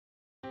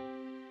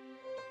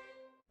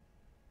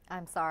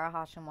I'm Sarah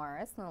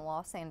Hashim-Waris in the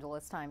Los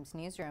Angeles Times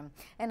newsroom.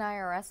 An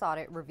IRS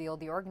audit revealed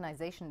the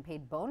organization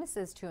paid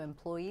bonuses to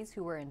employees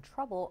who were in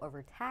trouble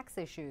over tax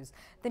issues.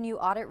 The new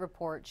audit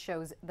report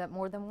shows that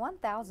more than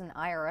 1,000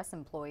 IRS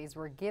employees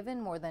were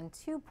given more than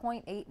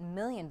 $2.8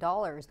 million.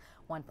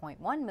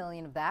 $1.1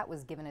 million of that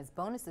was given as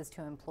bonuses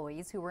to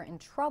employees who were in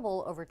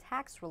trouble over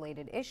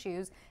tax-related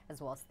issues,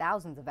 as well as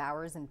thousands of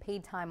hours in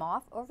paid time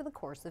off over the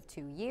course of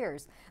 2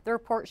 years. The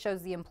report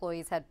shows the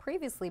employees had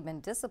previously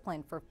been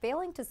disciplined for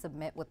failing to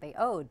submit what they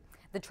owed.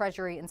 The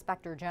Treasury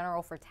Inspector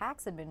General for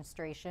Tax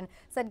Administration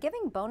said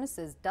giving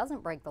bonuses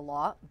doesn't break the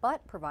law,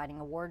 but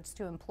providing awards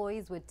to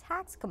employees with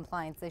tax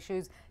compliance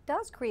issues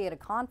does create a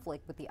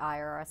conflict with the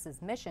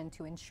IRS's mission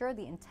to ensure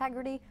the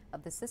integrity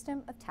of the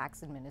system of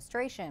tax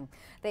administration.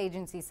 The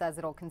agency says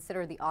it'll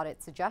consider the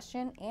audit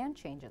suggestion and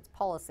change its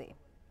policy.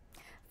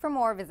 For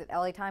more, visit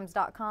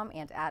LAtimes.com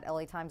and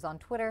 @LAtimes on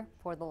Twitter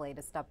for the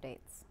latest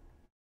updates.